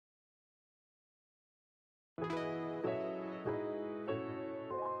Warning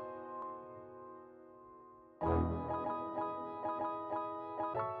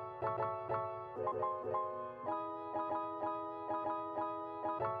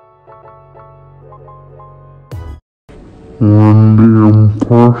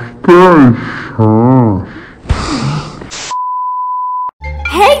impostation.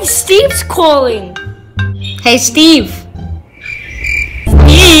 Hey, Steve's calling. Hey, Steve.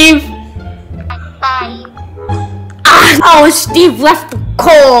 Steve. Bye. Oh, Steve left the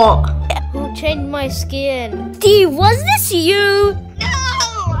call. Who changed my skin? Steve, was this you? No!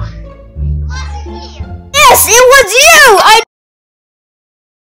 It wasn't me. Yes, it was you.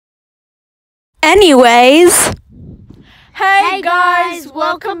 Anyways. Hey guys,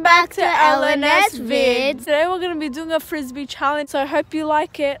 welcome back to LNS Vids. Today we're going to be doing a Frisby challenge, so I hope you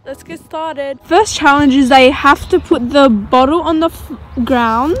like it. Let's get started. First challenge is that you have to put the bottle on the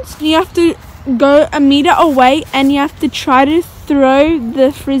ground. You have to go a meter away and you have to try to throw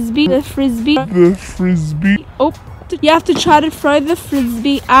the Frisby. Oh, you have to try to throw the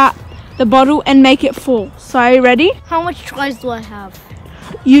Frisby at the bottle and make it fall. So are you ready? How much tries do I have?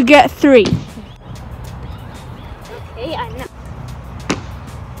 You get 3. Okay, I know.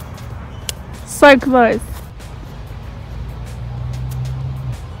 So close.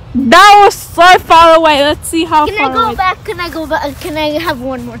 That was so far away. Let's see how Can far I go away. back? Can I go back? Can I have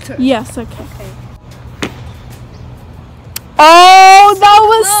one more turn? Yes, okay. Oh, that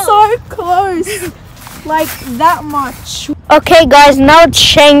was so close. Like that much. Okay, guys, now it's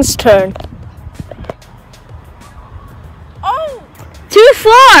Shang's turn. Oh, Too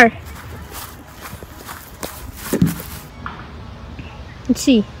far. Let's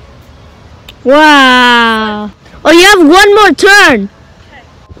see. Wow. Oh, you have one more turn.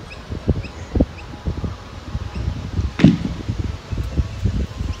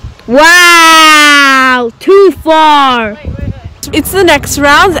 Wow. Too far. it's the next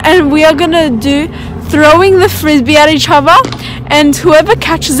round and we are gonna do throwing the Frisbee at each other, and whoever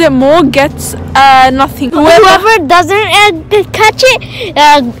catches it more gets nothing. Whoever doesn't catch it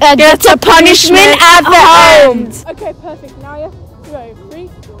gets a punishment at the end. Okay, perfect. Now you have to throw. 3,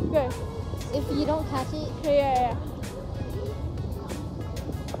 go. If you don't catch it, Yeah.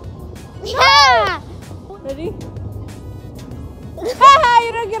 yeah. Ready? Haha,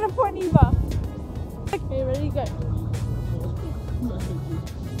 you don't get a point either. Okay, ready, go.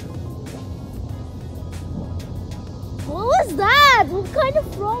 What was that? What kind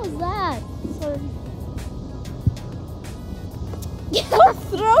of throw was that? Sorry. Stop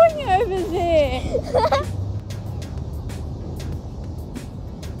throwing it over there.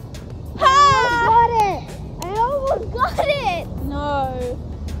 I almost got it. No.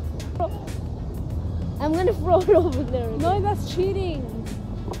 I'm gonna throw it over there. No, that's cheating.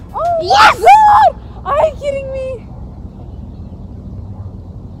 Oh Yes! my God! Are you kidding me?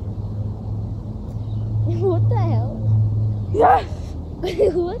 What the hell? Yes!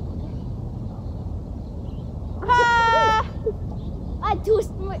 What? Ah! I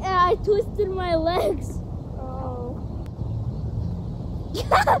twisted my legs. Oh.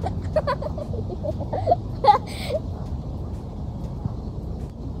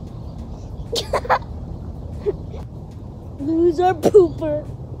 Loser pooper.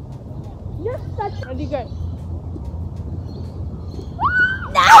 You're such. Ready, go.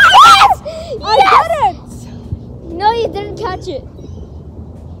 Yes! I got it! No, you didn't catch it.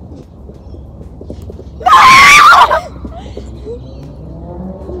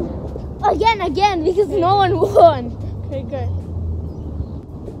 Again, because no one won. Okay, go.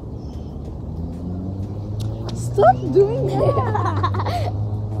 Stop doing that.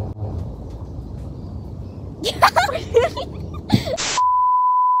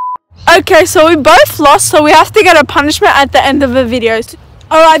 Okay, so we both lost, so we have to get a punishment at the end of the video.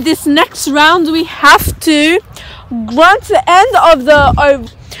 Alright, this next round we have to run to the end of the oval.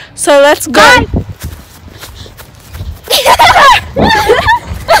 So let's go.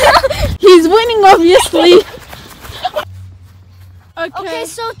 He's winning, obviously. Okay,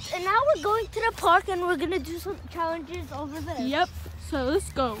 so now we're going to the park and we're gonna do some challenges over there. Yep, so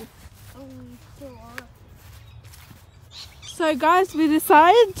let's go. So guys, we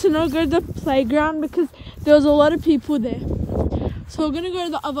decided to not go to the playground because there was a lot of people there. So we're gonna go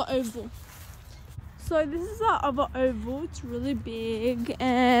to the other oval. So this is our other oval. It's really big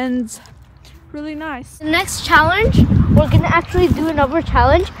and really nice. The next challenge, we're gonna actually do another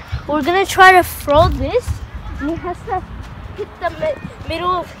challenge. We're gonna try to throw this, and it has to hit the middle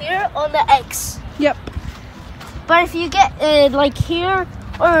of here on the X. Yep. But if you get like here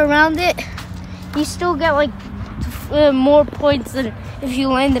or around it, you still get like more points than if you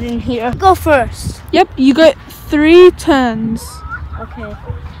landed in here. Go first. Yep, you got 3 turns. Okay.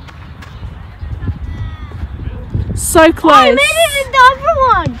 So close. Oh, I made it in the upper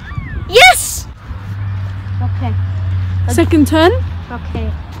one. Yes. Okay. Second turn.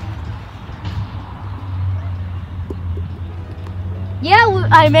 Okay. Yeah,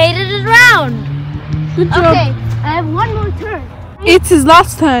 I made it around. Good job. Okay, I have one more turn. It's his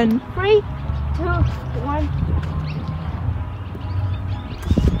last turn. 3, 2, 1.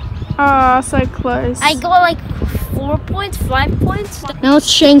 Ah, so close. I got like 4 points, 5 points. Now it's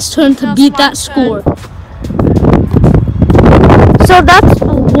Shang's turn to beat that score. So that's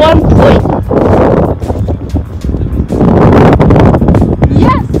 1 point.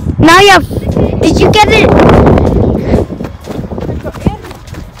 Yes. Now you have. Did you get it?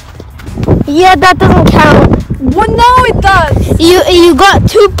 Yeah, that doesn't count. Well, no, it does. You got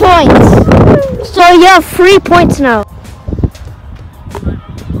 2 points. So you have 3 points now.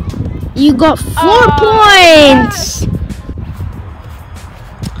 You got 4 points.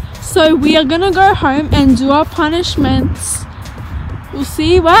 So we are gonna go home and do our punishments. We'll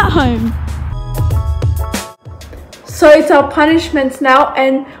see you at home. So it's our punishments now,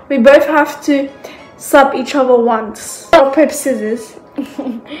 and we both have to slap each other once. Rock, paper, scissors.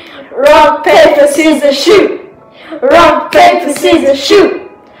 Rock, paper, scissors, shoot. Rock, paper, scissors, shoot.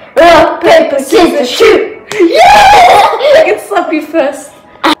 Rock, paper, scissors, shoot. Yeah! I can slap you first.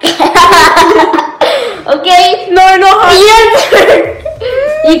 Okay. No, not hard. Yes.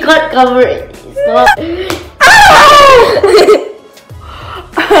 You can't cover it. So.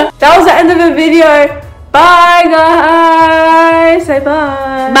 That was the end of the video. Bye, guys. Say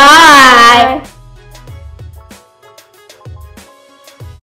bye. Bye.